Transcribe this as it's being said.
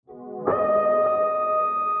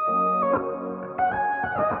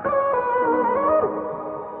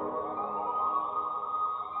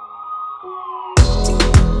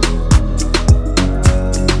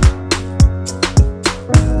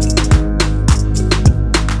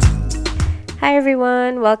Hi,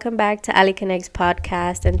 everyone. Welcome back to Ali Connects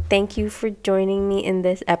podcast, and thank you for joining me in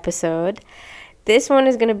this episode. This one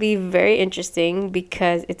is going to be very interesting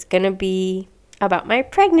because it's going to be about my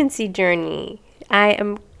pregnancy journey. I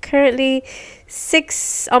am currently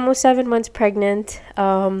almost 7 months pregnant.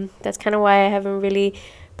 That's kind of why I haven't really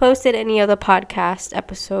posted any other podcast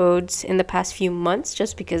episodes in the past few months,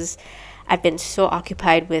 just because I've been so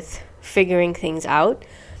occupied with figuring things out.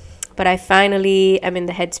 But I finally am in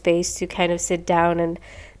the headspace to kind of sit down and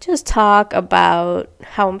just talk about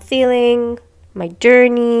how I'm feeling, my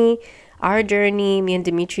journey, our journey, me and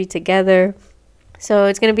Dimitri together. So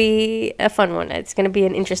it's going to be a fun one. It's going to be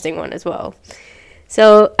an interesting one as well.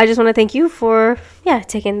 So I just want to thank you for,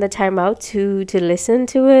 taking the time out to listen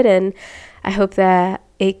to it. And I hope that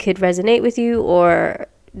it could resonate with you, or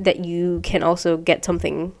that you can also get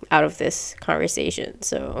something out of this conversation.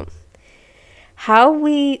 So how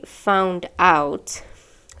we found out.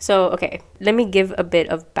 So, okay, let me give a bit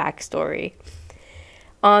of backstory.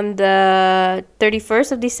 On the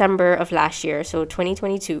 31st of December of last year, so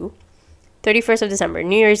 2022, 31st of December,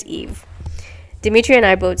 New Year's Eve, Dimitri and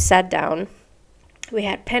I both sat down. We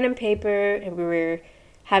had pen and paper, and we were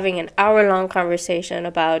having an hour-long conversation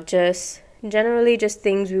about just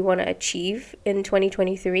things we want to achieve in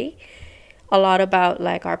 2023. A lot about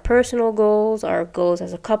like our personal goals, our goals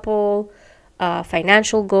as a couple,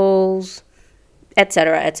 financial goals,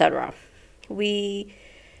 etc., etc. We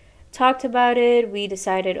talked about it. We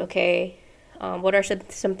decided, okay, what are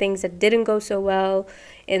some things that didn't go so well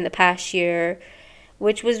in the past year,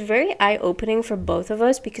 which was very eye-opening for both of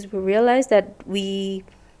us, because we realized that we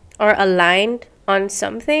are aligned on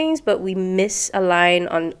some things, but we misalign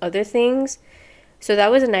on other things. So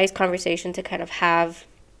that was a nice conversation to kind of have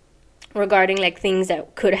regarding like things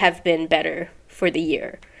that could have been better for the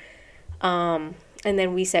year. And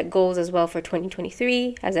then we set goals as well for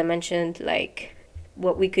 2023, as I mentioned, like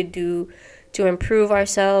what we could do to improve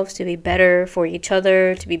ourselves, to be better for each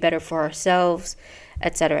other, to be better for ourselves,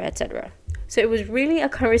 etc., etc. So it was really a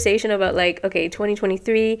conversation about like, okay,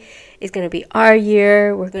 2023 is going to be our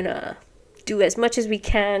year. We're going to do as much as we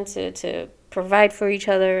can to provide for each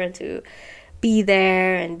other and to be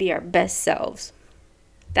there and be our best selves.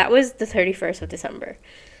 That was the 31st of December.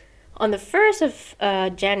 On the 1st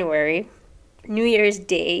of January, New Year's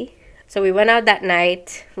Day, so we went out that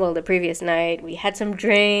night, the previous night. We had some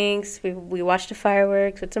drinks. We watched the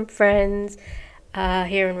fireworks with some friends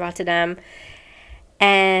here in Rotterdam.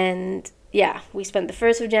 And yeah, we spent the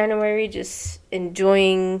 1st of January just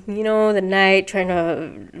enjoying, the night, trying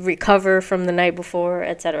to recover from the night before,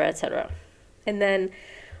 etc., etc. And then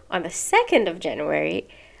on the 2nd of January,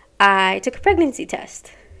 I took a pregnancy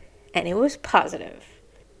test, and it was positive.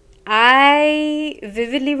 I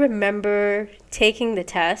vividly remember taking the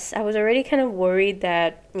test. I was already kind of worried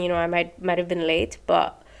that, I might have been late,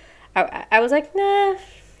 but I was like, nah,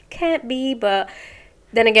 can't be. But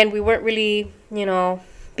then again, we weren't really,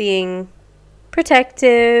 being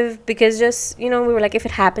protective, because just, we were like, if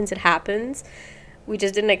it happens, it happens. We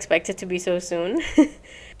just didn't expect it to be so soon.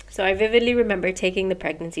 So I vividly remember taking the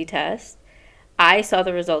pregnancy test. I saw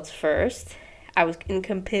the results first. I was in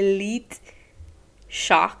complete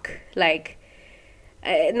shock, like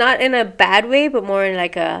not in a bad way, but more in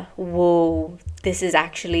like a whoa, this is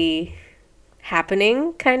actually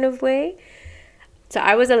happening kind of way. So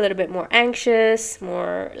I was a little bit more anxious,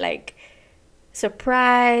 more like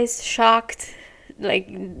surprised, shocked. Like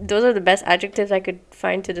those are the best adjectives I could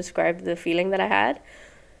find to describe the feeling that I had.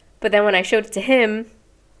 But then when I showed it to him,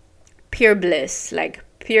 pure bliss, like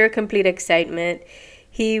pure complete excitement.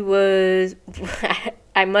 He was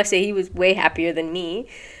I must say he was way happier than me.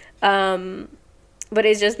 But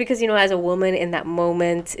it's just because, as a woman in that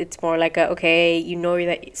moment, it's more like okay,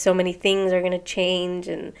 that so many things are going to change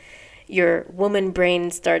and your woman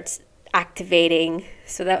brain starts activating.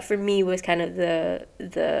 So that for me was kind of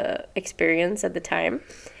the experience at the time.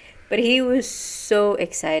 But he was so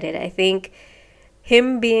excited. I think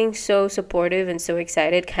him being so supportive and so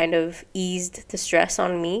excited kind of eased the stress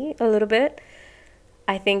on me a little bit.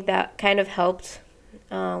 I think that kind of helped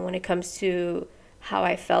when it comes to how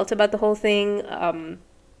I felt about the whole thing.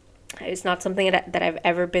 It's not something that I've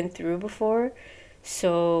ever been through before.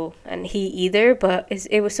 So, and he either, but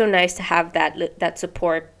it was so nice to have that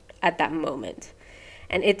support at that moment.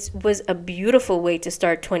 And it was a beautiful way to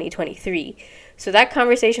start 2023. So that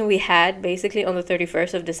conversation we had basically on the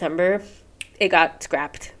 31st of December, it got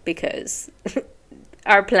scrapped because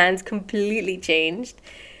our plans completely changed.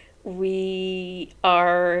 We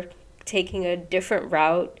are taking a different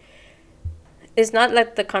route. It's not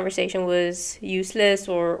like the conversation was useless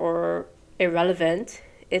or irrelevant.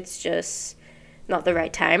 It's just not the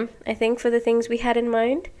right time, I think, for the things we had in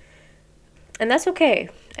mind. And that's okay.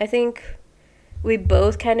 I think we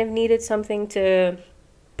both kind of needed something to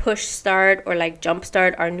push start or like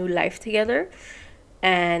jumpstart our new life together.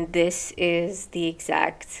 And this is the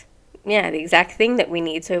exact thing that we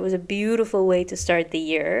need. So it was a beautiful way to start the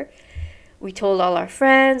year. We told all our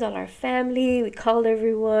friends, all our family, we called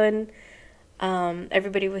everyone.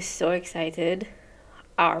 Everybody was so excited.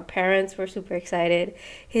 Our parents were super excited.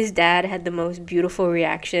 His dad had the most beautiful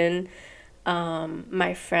reaction.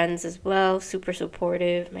 My friends as well, super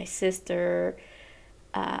supportive. My sister.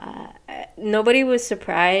 Nobody was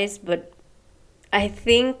surprised, but I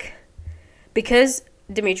think because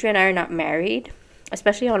Dimitri and I are not married,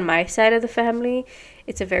 especially on my side of the family,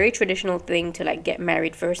 it's a very traditional thing to like get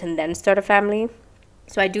married first and then start a family.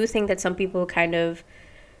 So I do think that some people kind of,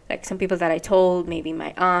 like some people that I told, maybe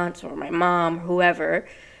my aunts or my mom, or whoever,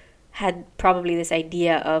 had probably this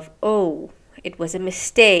idea of, oh, it was a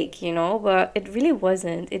mistake, you know, but it really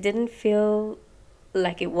wasn't. It didn't feel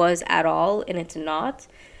like it was at all, and it's not.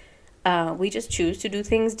 We just choose to do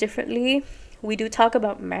things differently. We do talk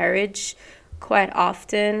about marriage quite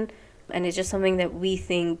often, and it's just something that we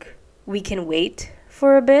think we can wait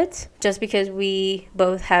for a bit, just because we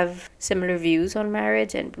both have similar views on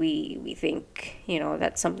marriage, and we think, you know,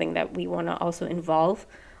 that's something that we want to also involve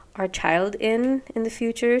our child in the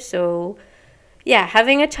future. So yeah,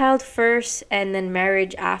 having a child first and then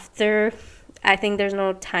marriage after, I think there's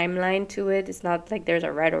no timeline to it. It's not like there's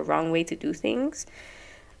a right or wrong way to do things.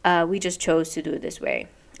 We just chose to do it this way.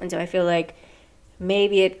 And so I feel like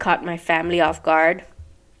maybe it caught my family off guard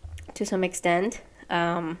to some extent.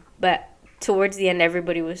 But towards the end,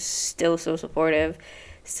 everybody was still so supportive,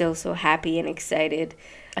 still so happy and excited,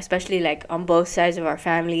 especially like on both sides of our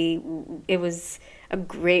family. It was a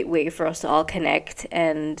great way for us to all connect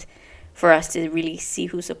and for us to really see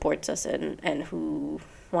who supports us and who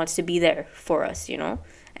wants to be there for us, you know.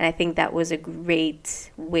 And I think that was a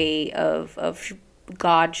great way of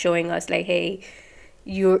God showing us like, hey,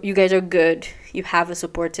 you guys are good. You have a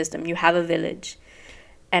support system. You have a village.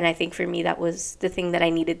 And I think for me, that was the thing that I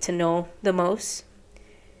needed to know the most.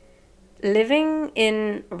 Living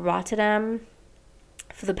in Rotterdam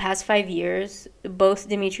for the past 5 years, both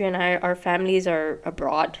Dimitri and I, our families are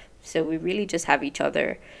abroad. So we really just have each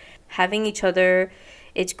other. Having each other,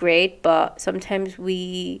 it's great, but sometimes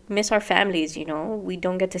we miss our families, you know. We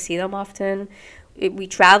don't get to see them often. We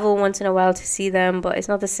travel once in a while to see them, but it's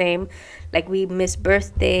not the same. Like, we miss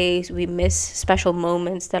birthdays, we miss special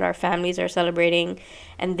moments that our families are celebrating,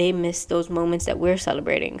 and they miss those moments that we're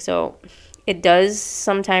celebrating. So it does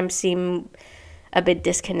sometimes seem a bit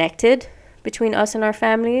disconnected between us and our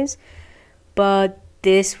families, but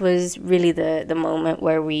this was really the moment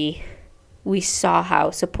where we saw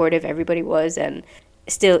how supportive everybody was and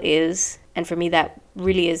still is. And for me, that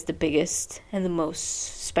really is the biggest and the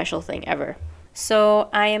most special thing ever. So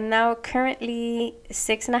I am now currently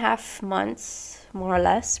 6.5 months, more or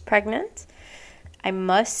less, pregnant. I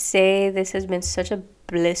must say this has been such a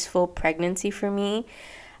blissful pregnancy for me.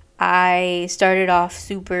 I started off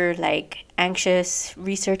super like anxious,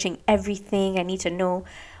 researching everything. I need to know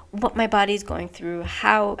what my body's going through,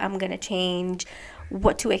 how I'm going to change,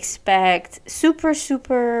 what to expect. Super,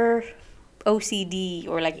 super OCD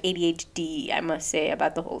or like ADHD, I must say,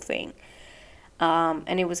 about the whole thing.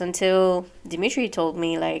 And it was until Dimitri told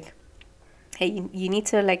me, like, hey, you need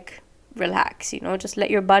to, like, relax, you know, just let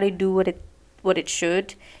your body do what it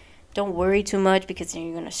should. Don't worry too much, because then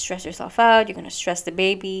you're going to stress yourself out. You're going to stress the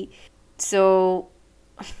baby. So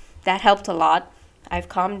that helped a lot. I've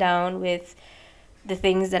calmed down with the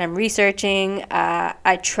things that I'm researching.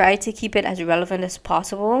 I try to keep it as relevant as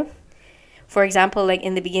possible. For example, like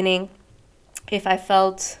in the beginning, if I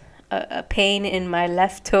felt a pain in my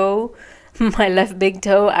left toe, my left big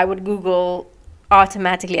toe, I would Google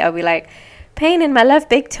automatically. I'll be like, pain in my left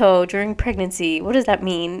big toe during pregnancy. What does that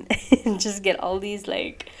mean? And just get all these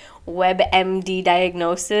like WebMD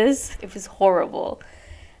diagnoses. It was horrible.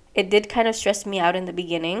 It did kind of stress me out in the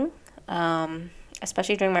beginning,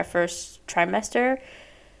 especially during my first trimester,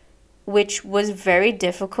 which was very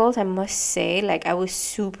difficult, I must say. Like, I was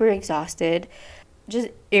super exhausted, just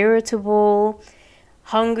irritable,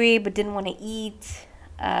 hungry but didn't want to eat,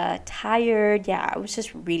 tired. Yeah, I was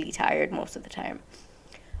just really tired most of the time.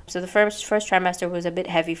 So the first trimester was a bit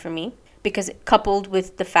heavy for me, because it, coupled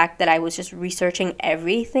with the fact that I was just researching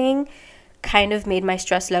everything, kind of made my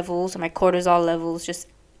stress levels, my cortisol levels, just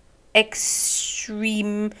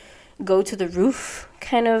extreme, go to the roof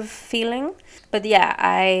kind of feeling. But yeah,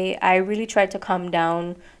 I really tried to calm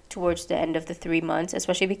down towards the end of the 3 months,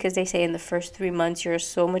 especially because they say in the first 3 months you're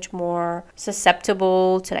so much more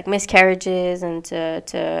susceptible to like miscarriages and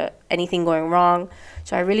to anything going wrong.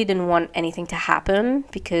 So I really didn't want anything to happen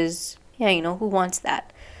because, yeah, you know, who wants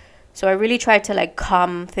that? So I really tried to like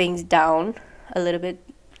calm things down a little bit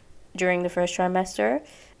during the first trimester.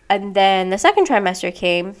 And then the second trimester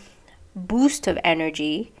came, boost of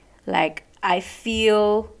energy. Like I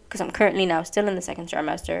feel, because I'm currently now still in the second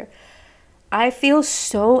trimester, I feel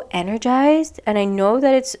so energized, and I know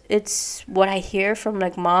that it's what I hear from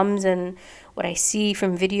like moms and what I see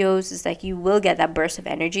from videos is like you will get that burst of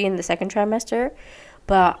energy in the second trimester,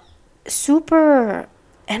 but super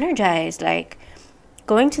energized, like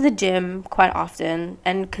going to the gym quite often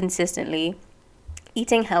and consistently,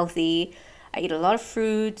 eating healthy. I eat a lot of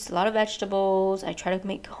fruits, a lot of vegetables. I try to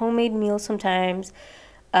make homemade meals sometimes.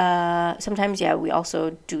 Sometimes, yeah, we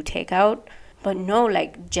also do takeout. But no,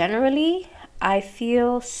 like generally, I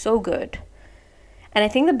feel so good. And I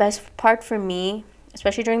think the best part for me,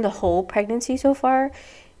 especially during the whole pregnancy so far,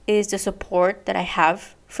 is the support that I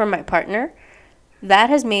have from my partner. That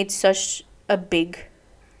has made such a big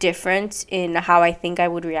difference in how I think I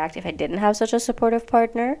would react if I didn't have such a supportive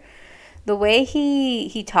partner. The way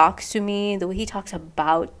he talks to me, the way he talks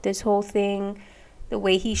about this whole thing, the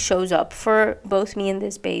way he shows up for both me and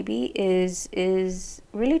this baby is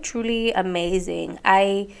really truly amazing.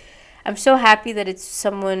 I'm so happy that it's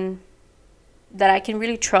someone that I can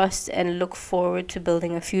really trust and look forward to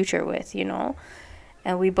building a future with, you know?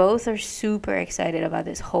 And we both are super excited about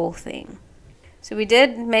this whole thing. So we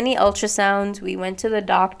did many ultrasounds. We went to the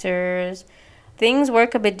doctors. Things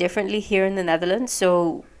work a bit differently here in the Netherlands.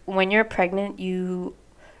 So when you're pregnant, you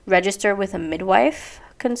register with a midwife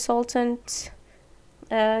consultant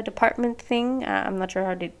department thing. I'm not sure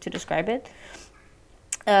how to describe it.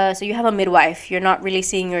 So you have a midwife. You're not really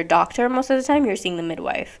seeing your doctor most of the time. You're seeing the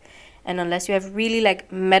midwife. And unless you have really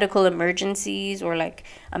like medical emergencies or like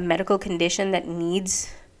a medical condition that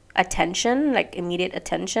needs attention, like immediate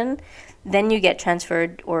attention, then you get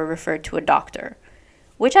transferred or referred to a doctor,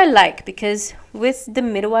 which I like because with the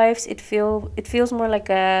midwives, it feels more like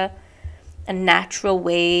a natural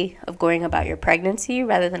way of going about your pregnancy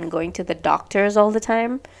rather than going to the doctors all the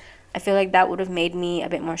time. I feel like that would have made me a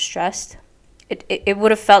bit more stressed. It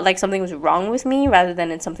would have felt like something was wrong with me rather than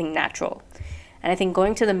it's something natural. And I think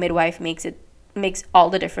going to the midwife makes all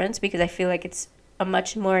the difference because I feel like it's a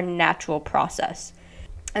much more natural process.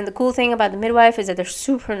 And the cool thing about the midwife is that they're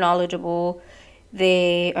super knowledgeable.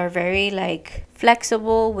 They are very like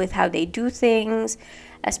flexible with how they do things.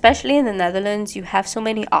 Especially in the Netherlands, you have so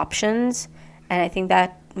many options. And I think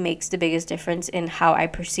that makes the biggest difference in how I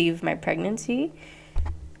perceive my pregnancy.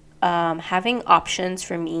 Having options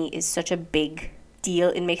for me is such a big deal.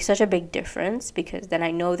 It makes such a big difference because then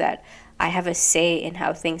I know that I have a say in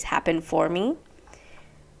how things happen for me.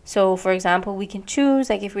 So, for example, we can choose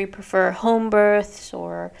like if we prefer home births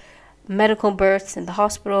or medical births in the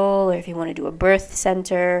hospital, or if you want to do a birth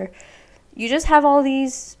center. You just have all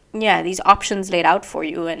these options laid out for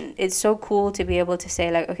you, and it's so cool to be able to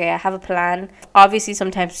say like, okay, I have a plan. Obviously,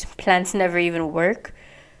 sometimes plans never even work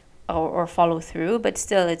or follow through, but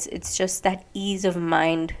still it's just that ease of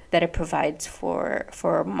mind that it provides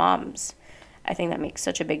for moms. I think that makes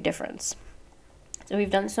such a big difference. So we've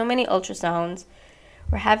done so many ultrasounds.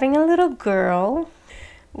 We're having a little girl.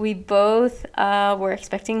 We both were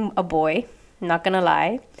expecting a boy, not gonna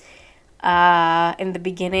lie. In the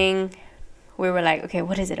beginning, we were like, okay,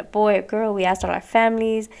 what is it, a boy, a girl? We asked all our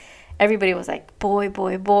families. Everybody was like, boy,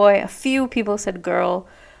 boy, boy. A few people said girl,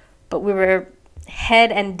 but we were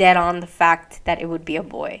head and dead on the fact that it would be a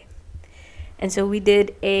boy. And so we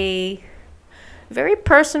did a very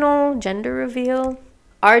personal gender reveal.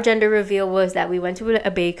 Our gender reveal was that we went to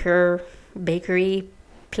a bakery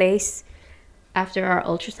place after our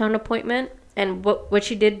ultrasound appointment. And what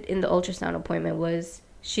she did in the ultrasound appointment was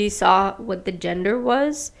she saw what the gender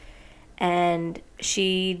was, and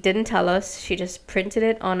she didn't tell us. She just printed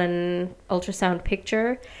it on an ultrasound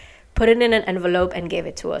picture, put it in an envelope, and gave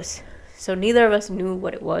it to us. So neither of us knew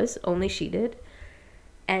what it was, only she did.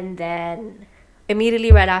 And then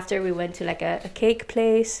immediately right after, we went to like a cake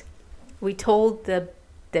place. We told the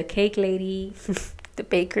cake lady, the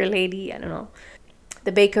baker lady, I don't know,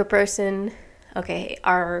 the baker person, okay,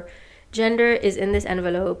 our gender is in this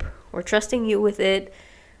envelope. We're trusting you with it.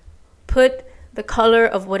 Put the color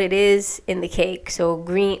of what it is in the cake. So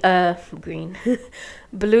green,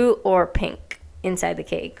 blue or pink inside the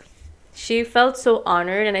cake. She felt so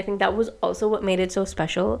honored, and I think that was also what made it so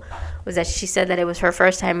special, was that she said that it was her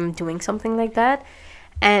first time doing something like that.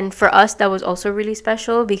 And for us, that was also really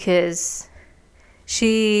special because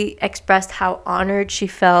She expressed how honored she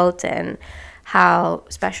felt and how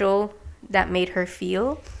special that made her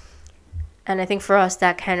feel. And I think for us,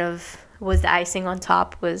 that kind of was the icing on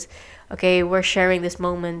top, was, okay, we're sharing this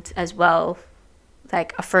moment as well,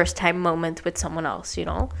 like a first time moment with someone else, you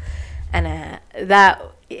know? And that,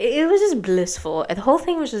 it was just blissful. The whole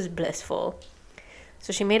thing was just blissful.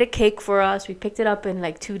 So she made a cake for us. We picked it up in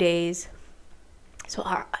like 2 days. So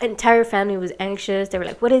our entire family was anxious. They were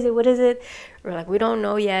like, what is it? What is it? We're like, we don't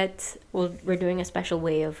know yet. We're doing a special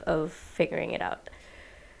way of figuring it out.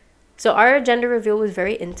 So our gender reveal was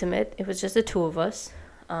very intimate. It was just the two of us.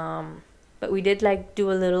 But we did like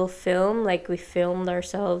do a little film. Like we filmed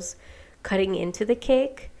ourselves cutting into the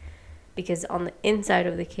cake, because on the inside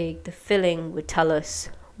of the cake, the filling would tell us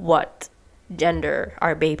what gender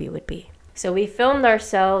our baby would be. So we filmed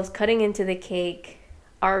ourselves cutting into the cake.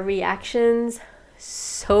 Our reactions,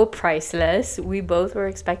 so priceless. We both were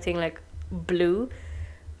expecting like blue,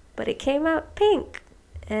 but it came out pink.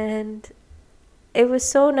 And it was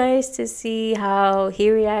so nice to see how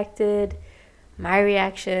he reacted, my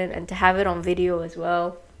reaction, and to have it on video as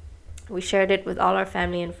well. We shared it with all our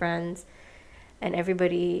family and friends, and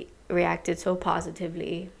everybody reacted so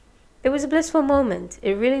positively. It was a blissful moment.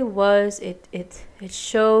 It really was. It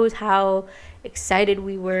shows how excited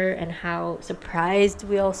we were and how surprised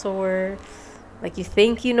we also were. Like, you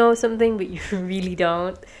think you know something, but you really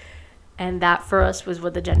don't. And that for us was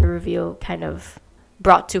what the gender reveal kind of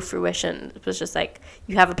brought to fruition. It was just like,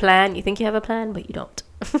 you have a plan, you think you have a plan, but you don't.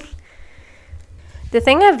 The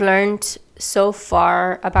thing I've learned so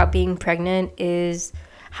far about being pregnant is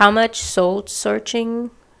how much soul searching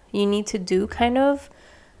you need to do, kind of.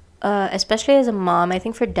 Especially as a mom. I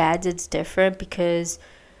think for dads it's different, because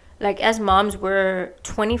like as moms, we're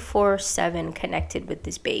 24/7 connected with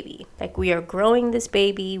this baby. Like, we are growing this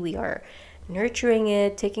baby, we are nurturing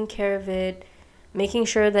it, taking care of it, making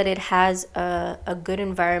sure that it has a good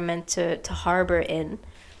environment to harbor in.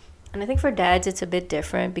 And I think for dads it's a bit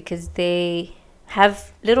different, because they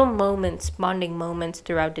have little moments, bonding moments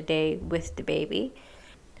throughout the day with the baby.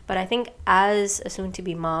 But I think as a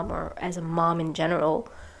soon-to-be mom, or as a mom in general,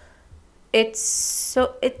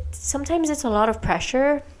 sometimes it's a lot of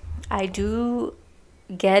pressure. I do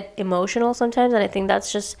get emotional sometimes, and I think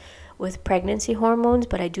that's just with pregnancy hormones,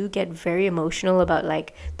 but I do get very emotional about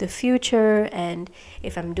like the future, and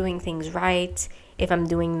if I'm doing things right, if I'm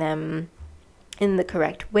doing them in the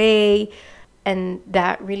correct way. And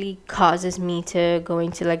that really causes me to go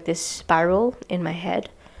into like this spiral in my head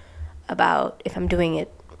about if I'm doing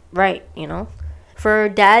it right, you know? For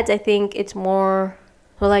dads, I think it's more,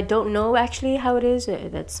 well, I don't know actually how it is.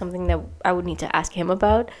 That's something that I would need to ask him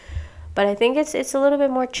about. But I think it's a little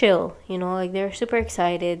bit more chill, you know? Like, they're super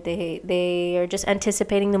excited. They are just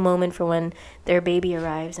anticipating the moment for when their baby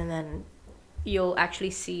arrives, and then you'll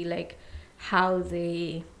actually see like how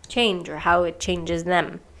they change, or how it changes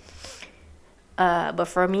them. But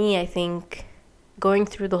for me, I think going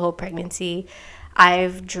through the whole pregnancy,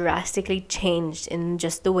 I've drastically changed in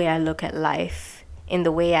just the way I look at life, in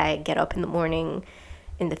the way I get up in the morning,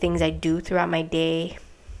 in the things I do throughout my day.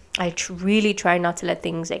 I really try not to let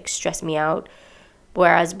things like stress me out.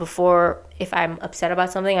 Whereas before, if I'm upset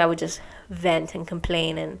about something, I would just vent and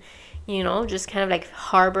complain and, you know, just kind of like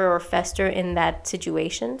harbor or fester in that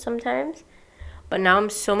situation sometimes. But now I'm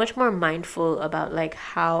so much more mindful about like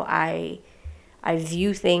how I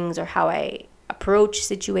view things, or how I approach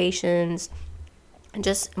situations, and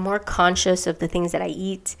just more conscious of the things that I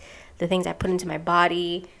eat, the things I put into my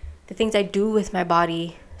body, the things I do with my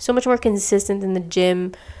body. So much more consistent in the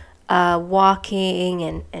gym, walking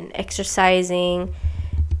and exercising.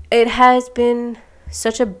 It has been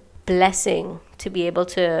such a blessing to be able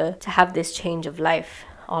to have this change of life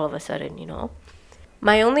all of a sudden, you know.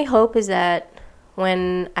 My only hope is that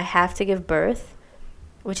when I have to give birth,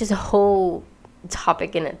 which is a whole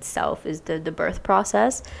topic in itself, is the birth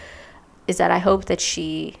process, is that I hope that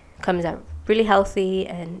she comes out really healthy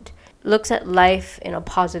and looks at life in a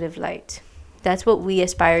positive light. That's what we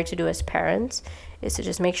aspire to do as parents, is to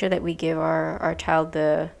just make sure that we give our child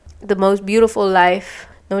the most beautiful life.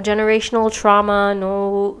 No generational trauma,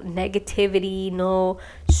 no negativity, no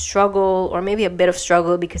struggle, or maybe a bit of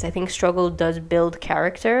struggle, because I think struggle does build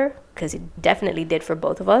character, because it definitely did for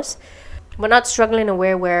both of us. But not struggle in a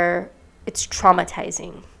way where it's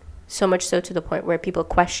traumatizing, so much so to the point where people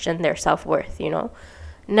question their self-worth, you know.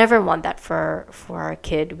 Never want that for our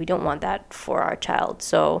kid. We don't want that for our child.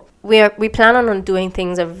 So we plan on doing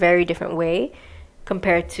things a very different way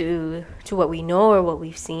compared to what we know or what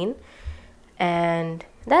we've seen. And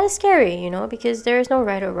that is scary, you know, because there is no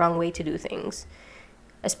right or wrong way to do things.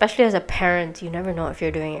 especially as a parent, you never know if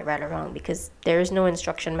you're doing it right or wrong because there is no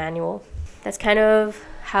instruction manual. That's kind of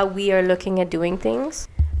how we are looking at doing things.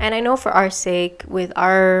 And I know for our sake, with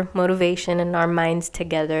our motivation and our minds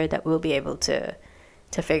together, that we'll be able to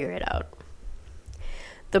figure it out.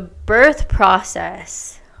 The birth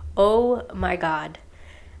process. Oh my God.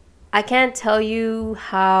 I can't tell you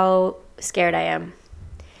how scared I am.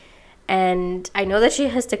 And I know that she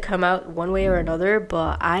has to come out one way or another,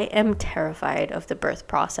 but I am terrified of the birth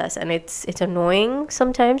process. And it's annoying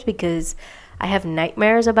sometimes because I have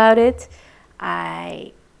nightmares about it.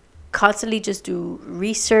 I constantly just do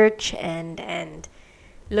research and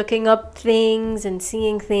looking up things and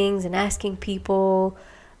seeing things and asking people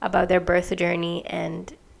about their birth journey.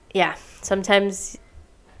 And yeah, sometimes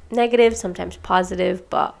negative, sometimes positive,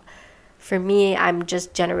 but for me, I'm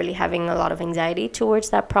just generally having a lot of anxiety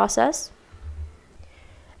towards that process.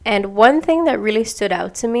 And one thing that really stood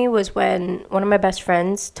out to me was when one of my best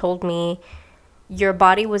friends told me, your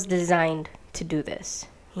body was designed to do this.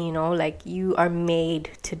 You know, like you are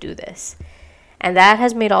made to do this. And that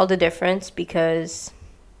has made all the difference because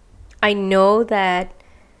I know that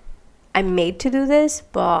I'm made to do this,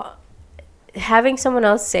 but having someone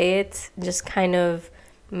else say it just kind of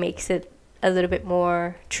makes it a little bit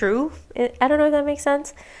more true. I don't know if that makes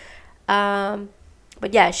sense.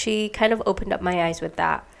 But yeah, she kind of opened up my eyes with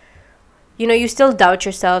that. You know, you still doubt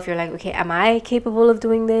yourself. You're like, okay, am I capable of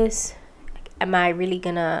doing this? Am I really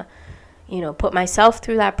gonna, put myself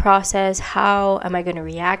through that process? How am I gonna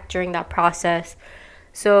react during that process?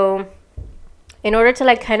 So in order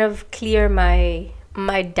to kind of clear my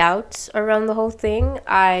doubts around the whole thing,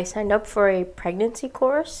 I signed up for a pregnancy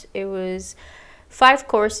course. It was 5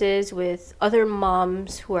 courses with other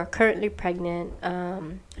moms who are currently pregnant,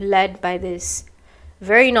 led by this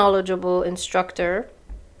very knowledgeable instructor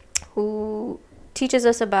who teaches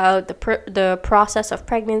us about the process of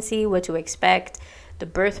pregnancy, what to expect, the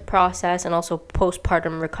birth process, and also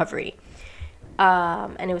postpartum recovery.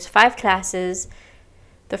 And it was 5 classes.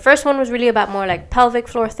 The first one was really about more like pelvic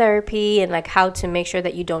floor therapy and like how to make sure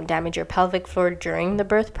that you don't damage your pelvic floor during the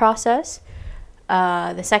birth process.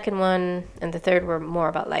 The second one and the third were more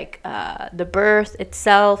about like the birth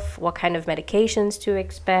itself, what kind of medications to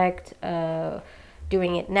expect,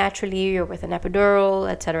 doing it naturally or with an epidural,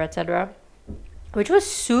 etc., which was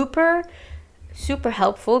super, super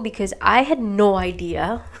helpful because I had no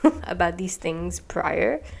idea about these things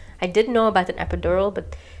prior. I did know about an epidural,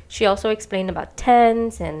 but she also explained about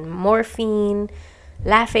TENS and morphine,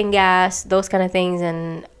 laughing gas, those kind of things,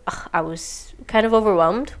 and I was kind of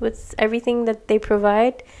overwhelmed with everything that they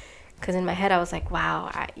provide because in my head I was like,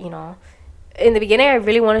 wow, in the beginning I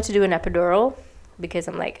really wanted to do an epidural because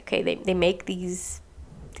I'm like, okay, they make these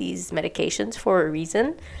medications for a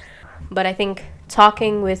reason. But I think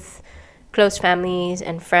talking with close families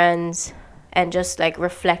and friends and just like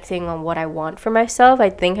reflecting on what I want for myself, I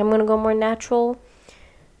think I'm going to go more natural.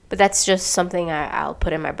 But that's just something I'll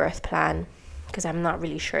put in my birth plan because I'm not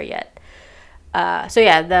really sure yet. So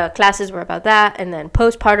yeah, the classes were about that, and then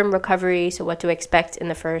postpartum recovery, so what to expect in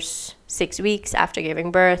the first 6 weeks after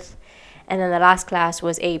giving birth. And then the last class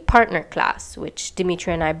was a partner class, which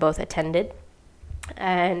Dimitri and I both attended.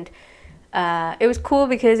 And it was cool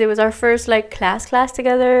because it was our first class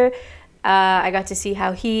together. I got to see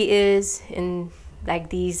how he is in like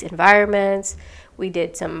these environments. We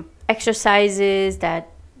did some exercises that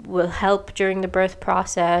will help during the birth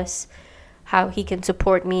process, how he can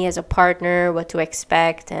support me as a partner, what to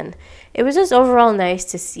expect. And it was just overall nice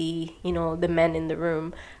to see, the men in the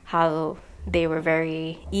room, how they were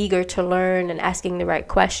very eager to learn and asking the right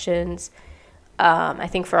questions. I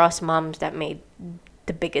think for us moms, that made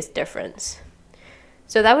the biggest difference.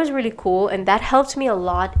 So that was really cool, and that helped me a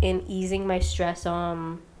lot in easing my stress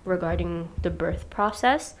regarding the birth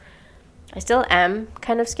process. I still am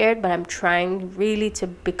kind of scared, but I'm trying really to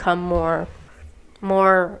become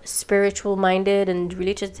more spiritual minded and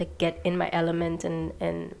really just to get in my element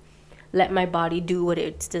and let my body do what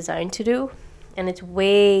it's designed to do. And it's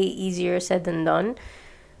way easier said than done.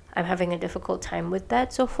 I'm having a difficult time with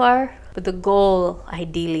that so far, but the goal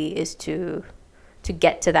ideally is to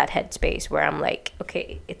get to that headspace where I'm like,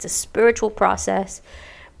 okay, it's a spiritual process,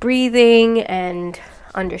 breathing and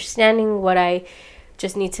understanding what I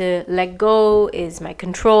just need to let go is my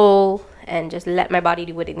control, and just let my body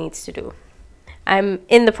do what it needs to do. I'm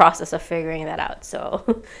in the process of figuring that out,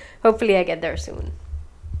 so hopefully I get there soon.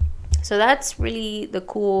 So that's really the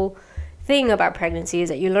cool thing about pregnancy, is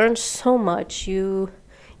that you learn so much. You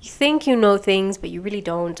think you know things, but you really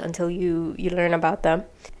don't until you learn about them.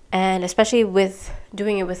 And especially with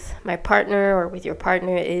doing it with my partner or with your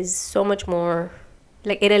partner, is so much more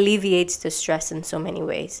like it alleviates the stress in so many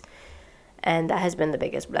ways. And that has been the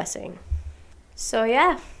biggest blessing. So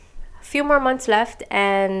yeah, a few more months left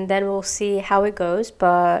and then we'll see how it goes.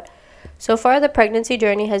 But so far the pregnancy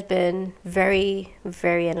journey has been very,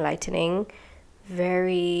 very enlightening,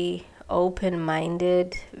 very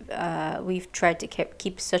open-minded. We've tried to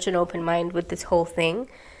keep such an open mind with this whole thing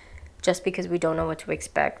just because we don't know what to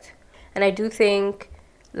expect. And I do think,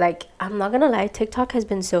 like, I'm not gonna lie, TikTok has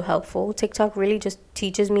been so helpful. TikTok really just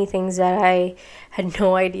teaches me things that I had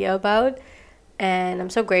no idea about. And I'm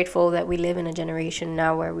so grateful that we live in a generation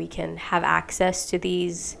now where we can have access to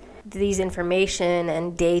these information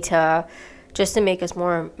and data just to make us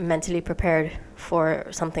more mentally prepared for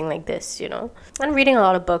something like this, you know. I'm reading a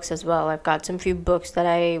lot of books as well. I've got some few books that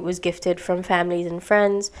I was gifted from families and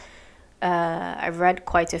friends. I've read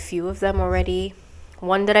quite a few of them already.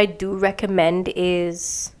 One that I do recommend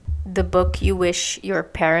is the book You Wish Your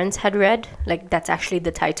Parents Had Read. Like, that's actually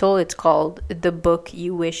the title. It's called The Book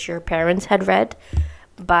You Wish Your Parents Had Read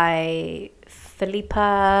by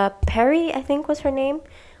Philippa Perry, I think was her name.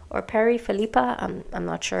 Or Perry Philippa, I'm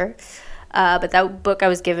not sure. But that book I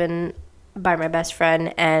was given by my best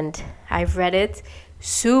friend, and I've read it.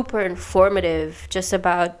 Super informative, just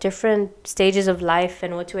about different stages of life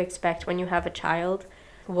and what to expect when you have a child.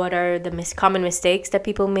 What are the common mistakes that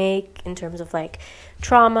people make in terms of like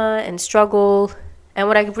trauma and struggle. And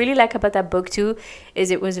what I really like about that book too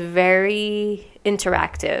is it was very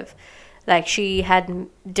interactive. Like, she had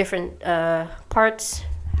different parts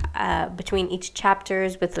between each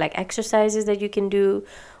chapters with like exercises that you can do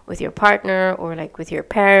with your partner or like with your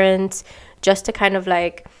parents, just to kind of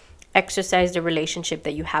like exercise the relationship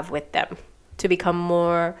that you have with them, to become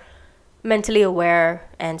more mentally aware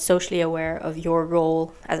and socially aware of your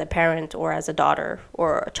role as a parent or as a daughter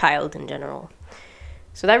or a child in general.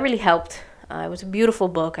 So that really helped. It was a beautiful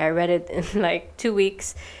book. I read it in like 2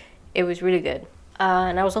 weeks. It was really good.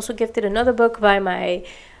 And I was also gifted another book by my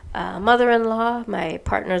mother-in-law, my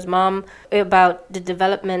partner's mom, about the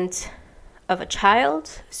development of a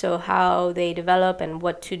child. So how they develop and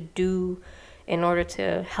what to do in order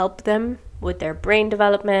to help them with their brain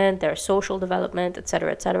development, their social development,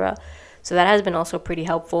 etc., etc. So that has been also pretty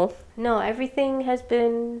helpful. No, everything has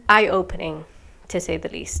been eye-opening, to say the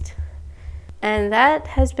least. And that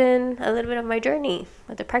has been a little bit of my journey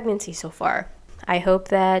with the pregnancy so far. I hope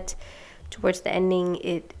that towards the ending,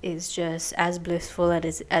 it is just as blissful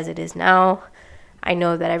as it is now. I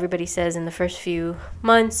know that everybody says in the first few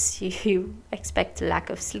months, you expect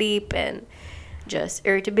lack of sleep and just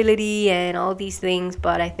irritability and all these things,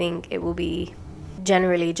 but I think it will be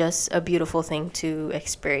generally just a beautiful thing to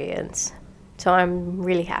experience. So I'm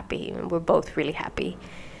really happy, and we're both really happy,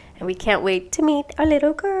 and we can't wait to meet our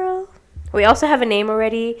little girl. We also have a name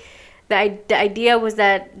already. The idea was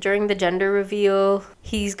that during the gender reveal,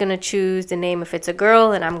 he's gonna choose the name if it's a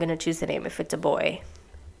girl, and I'm gonna choose the name if it's a boy.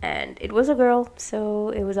 And it was a girl, so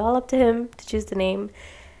it was all up to him to choose the name,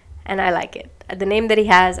 and I like it. The name that he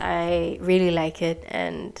has, I really like it,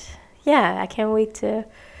 and yeah, I can't wait to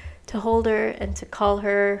hold her and to call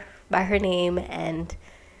her by her name, and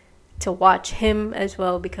to watch him as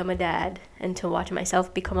well become a dad, and to watch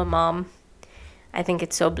myself become a mom. I think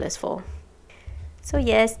it's so blissful. So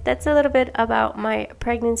yes, that's a little bit about my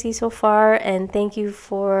pregnancy so far, and thank you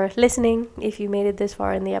for listening if you made it this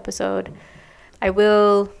far in the episode. I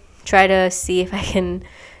will try to see if I can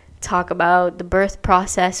talk about the birth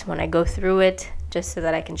process when I go through it, just so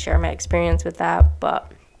that I can share my experience with that.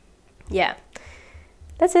 But yeah,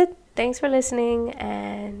 that's it. Thanks for listening,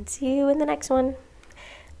 and see you in the next one.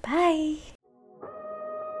 Bye.